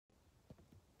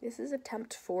This is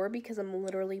attempt 4 because I'm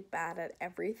literally bad at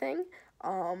everything.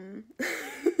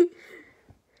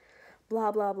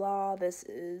 Blah, blah, blah. This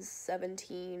is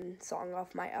 17 song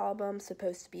off my album,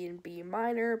 supposed to be in B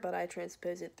minor, but I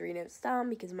transposed it 3 notes down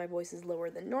because my voice is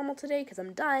lower than normal today because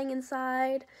I'm dying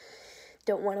inside.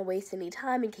 Don't want to waste any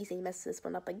time in case I mess this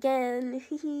one up again.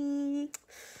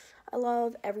 I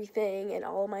love everything and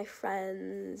all of my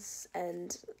friends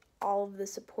and all of the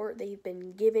support they've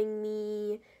been giving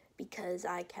me because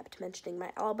I kept mentioning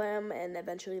my album, and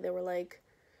eventually they were like,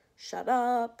 shut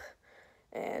up.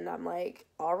 And I'm like,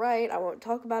 all right, I won't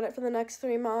talk about it for the next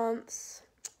 3 months.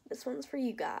 This one's for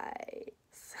you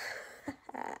guys.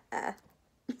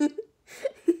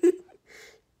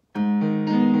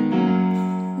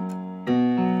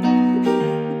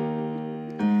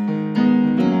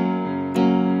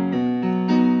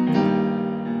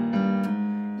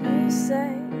 You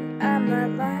say I'm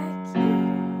not like you.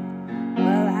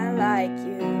 Well, I like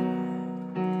you.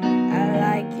 I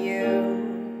like you.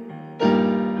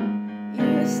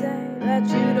 You say that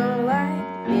you don't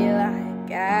like me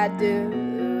like I do.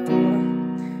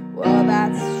 Well,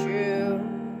 that's true.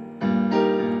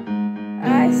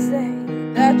 I say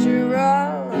that you're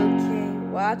all okay.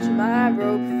 Watch my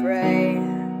rope fray,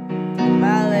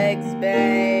 my legs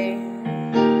bay.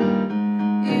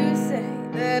 You say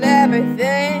that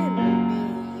everything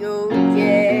will be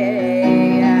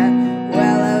okay.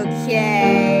 Well,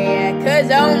 okay. 'Cause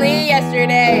only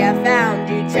yesterday I found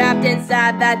you trapped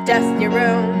inside that dusty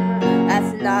room.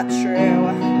 That's not true.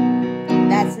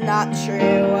 That's not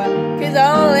true. 'Cause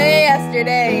only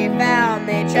yesterday you found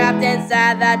me trapped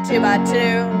inside that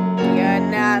 2x2. You're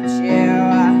not you.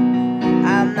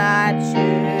 I'm not you.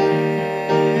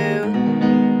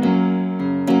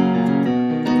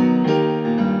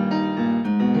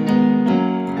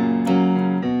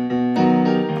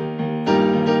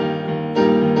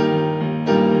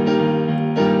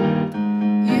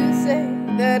 You say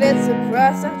that it's a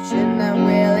price I should not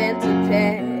willing to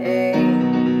pay.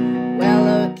 Well,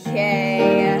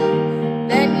 okay.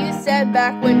 Then you said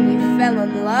back when you fell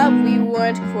in love we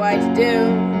weren't quite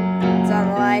doomed.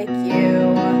 Unlike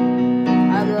you,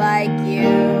 unlike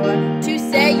you, to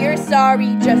say you're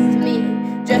sorry just to me,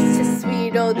 just a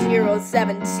sweet old dear old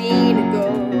 17 ago.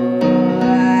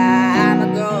 I'm a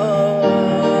ghost.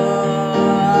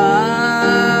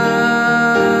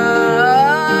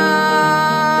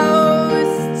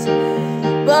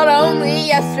 But only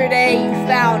yesterday you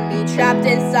found me trapped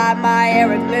inside my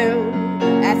arid moon.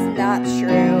 That's not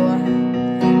true.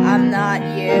 I'm not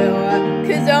you.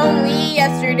 'Cause only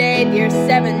yesterday, dear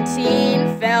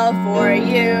 17, fell for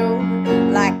you.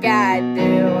 Like I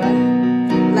do.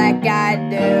 Like I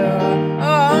do.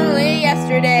 Oh, only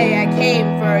yesterday I came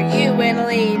for you and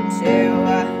leaned to.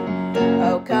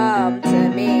 Oh, come to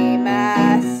me,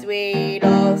 my sweet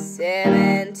old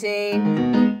 17.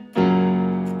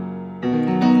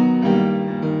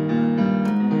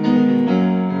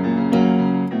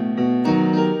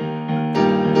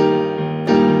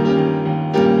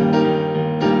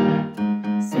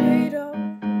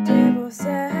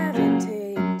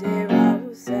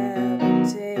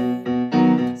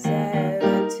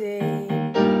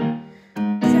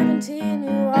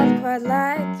 Quite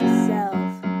like yourself.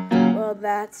 Well,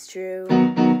 that's true,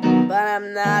 but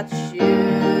I'm not you.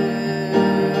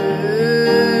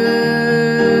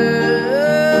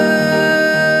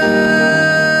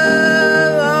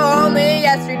 Oh, only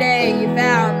yesterday you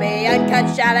found me uncut,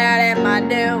 shot out in my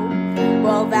doom.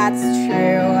 Well, that's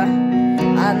true,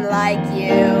 unlike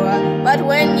you. But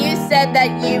when you said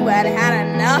that you had had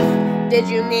enough, did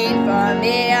you mean for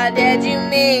me or did you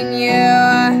mean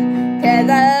you? 'Cause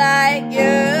I like you.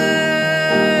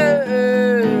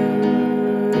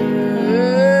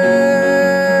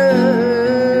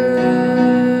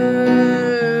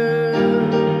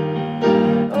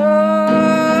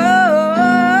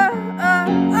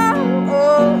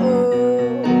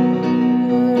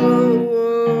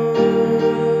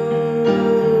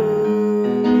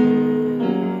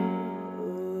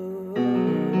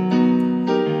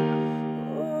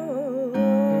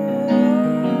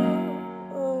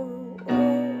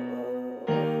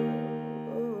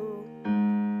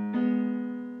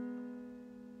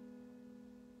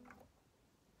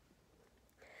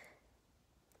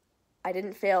 I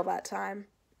didn't fail that time.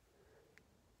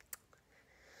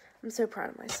 I'm so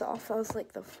proud of myself. That was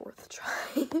like the 4th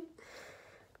try.